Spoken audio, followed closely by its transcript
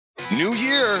New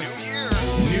year.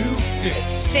 New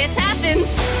Fits. Fits happens.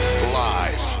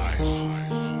 Live.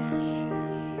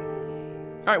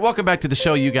 All right, welcome back to the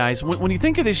show, you guys. When you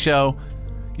think of this show,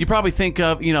 you probably think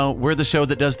of, we're the show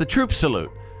that does the troop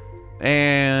salute.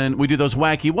 And we do those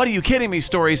wacky, what are you kidding me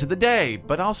stories of the day.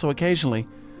 But also occasionally,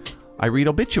 I read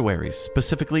obituaries,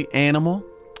 specifically animal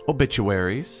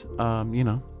obituaries,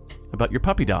 about your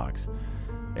puppy dogs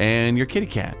and your kitty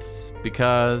cats,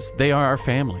 because they are our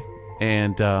family.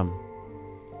 And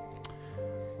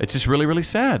it's just really, really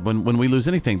sad when we lose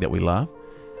anything that we love.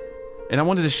 And I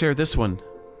wanted to share this one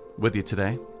with you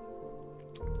today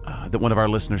that one of our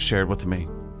listeners shared with me.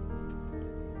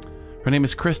 Her name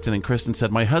is Kristen, and Kristen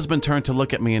said, my husband turned to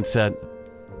look at me and said,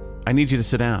 I need you to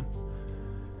sit down.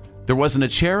 There wasn't a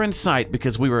chair in sight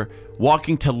because we were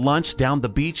walking to lunch down the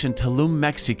beach in Tulum,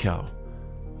 Mexico.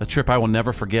 A trip I will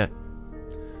never forget.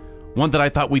 One that I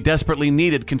thought we desperately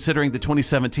needed considering the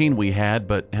 2017 we had,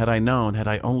 but had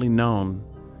I only known,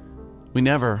 we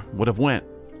never would have went.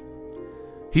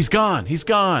 He's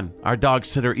gone, our dog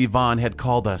sitter Yvonne had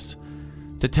called us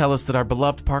to tell us that our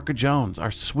beloved Parker Jones,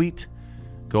 our sweet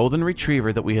golden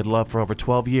retriever that we had loved for over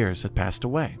 12 years, had passed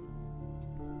away.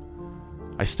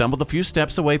 I stumbled a few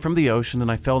steps away from the ocean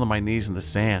and I fell to my knees in the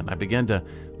sand. I began to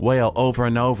wail over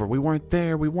and over, we weren't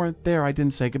there, I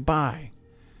didn't say goodbye.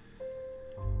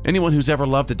 Anyone who's ever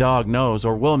loved a dog knows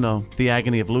or will know the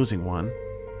agony of losing one.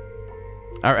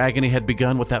 Our agony had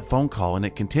begun with that phone call, and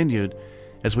it continued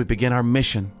as we began our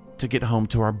mission to get home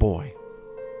to our boy.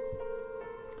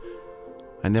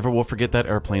 I never will forget that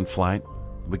airplane flight.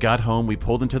 We got home, we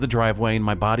pulled into the driveway, and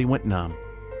my body went numb.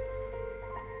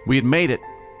 We had made it,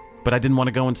 but I didn't want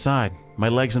to go inside. My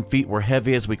legs and feet were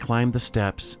heavy as we climbed the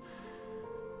steps.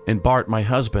 And Bart, my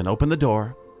husband, opened the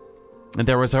door, and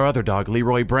there was our other dog,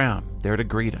 Leroy Brown, there to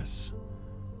greet us,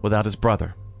 without his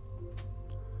brother.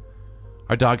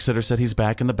 Our dog sitter said he's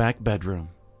back in the back bedroom.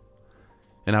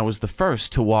 And I was the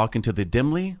first to walk into the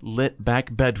dimly lit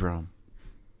back bedroom.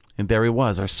 And there he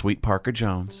was, our sweet Parker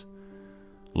Jones,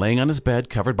 laying on his bed,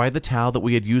 covered by the towel that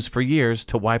we had used for years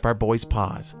to wipe our boy's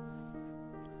paws.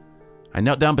 I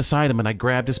knelt down beside him and I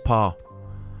grabbed his paw.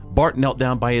 Bart knelt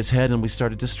down by his head and we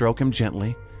started to stroke him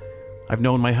gently. I've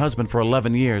known my husband for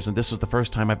 11 years, and this was the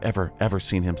first time I've ever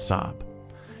seen him sob.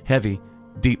 Heavy,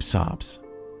 deep sobs.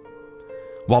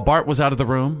 While Bart was out of the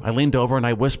room, I leaned over and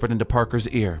I whispered into Parker's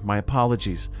ear, my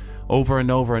apologies. Over and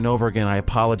over and over again, I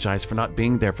apologized for not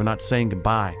being there, for not saying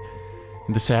goodbye,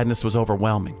 and the sadness was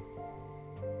overwhelming.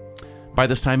 By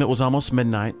this time, it was almost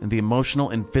midnight, and the emotional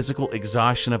and physical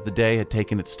exhaustion of the day had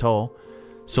taken its toll,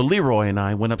 so Leroy and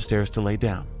I went upstairs to lay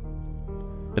down.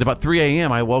 At about 3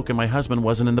 a.m., I woke and my husband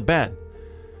wasn't in the bed.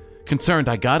 Concerned,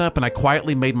 I got up and I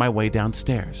quietly made my way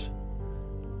downstairs.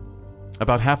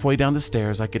 About halfway down the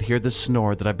stairs, I could hear the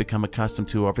snore that I've become accustomed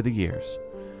to over the years.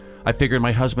 I figured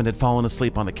my husband had fallen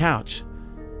asleep on the couch,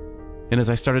 and as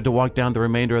I started to walk down the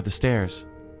remainder of the stairs,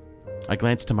 I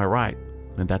glanced to my right,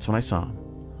 and that's when I saw him.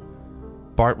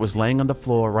 Bart was laying on the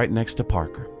floor right next to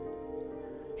Parker.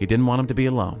 He didn't want him to be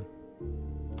alone.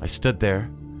 I stood there,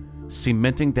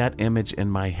 cementing that image in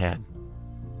my head.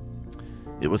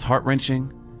 It was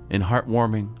heart-wrenching and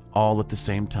heartwarming all at the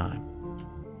same time.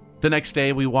 The next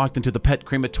day, we walked into the pet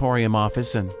crematorium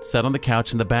office and sat on the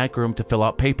couch in the back room to fill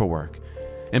out paperwork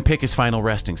and pick his final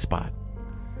resting spot.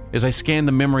 As I scanned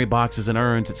the memory boxes and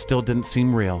urns, it still didn't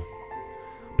seem real.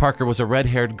 Parker was a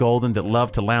red-haired golden that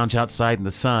loved to lounge outside in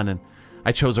the sun, and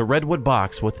I chose a redwood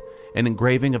box with an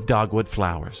engraving of dogwood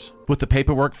flowers. With the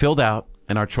paperwork filled out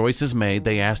and our choices made,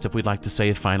 they asked if we'd like to say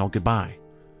a final goodbye.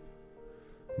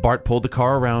 Bart pulled the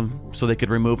car around so they could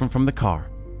remove him from the car,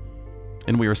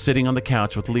 and we were sitting on the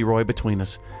couch with Leroy between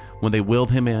us when they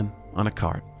wheeled him in on a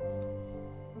cart.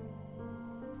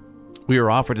 We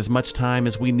were offered as much time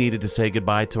as we needed to say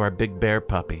goodbye to our big bear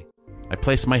puppy. I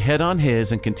placed my head on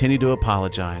his and continued to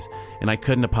apologize, and I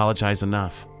couldn't apologize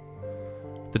enough.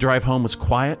 The drive home was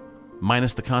quiet,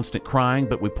 minus the constant crying,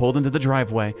 but we pulled into the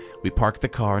driveway, we parked the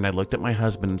car, and I looked at my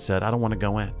husband and said, I don't want to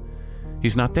go in.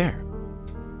 He's not there.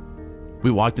 We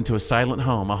walked into a silent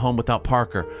home, a home without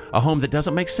Parker, a home that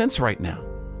doesn't make sense right now.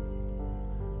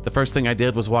 The first thing I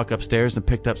did was walk upstairs and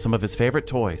picked up some of his favorite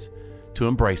toys to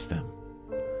embrace them.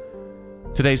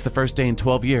 Today's the first day in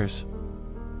 12 years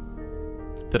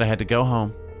that I had to go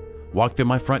home, walk through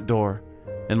my front door,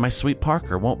 and my sweet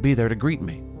Parker won't be there to greet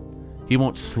me. He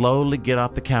won't slowly get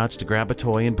off the couch to grab a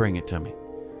toy and bring it to me.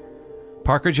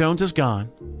 Parker Jones is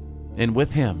gone, and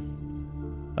with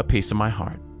him, a piece of my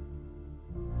heart.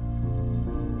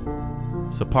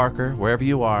 So Parker, wherever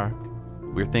you are,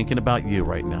 we're thinking about you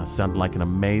right now. Sounded like an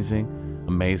amazing,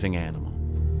 amazing animal.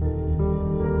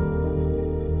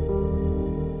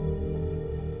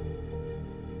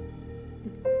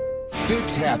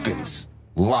 Fitz happens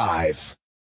live.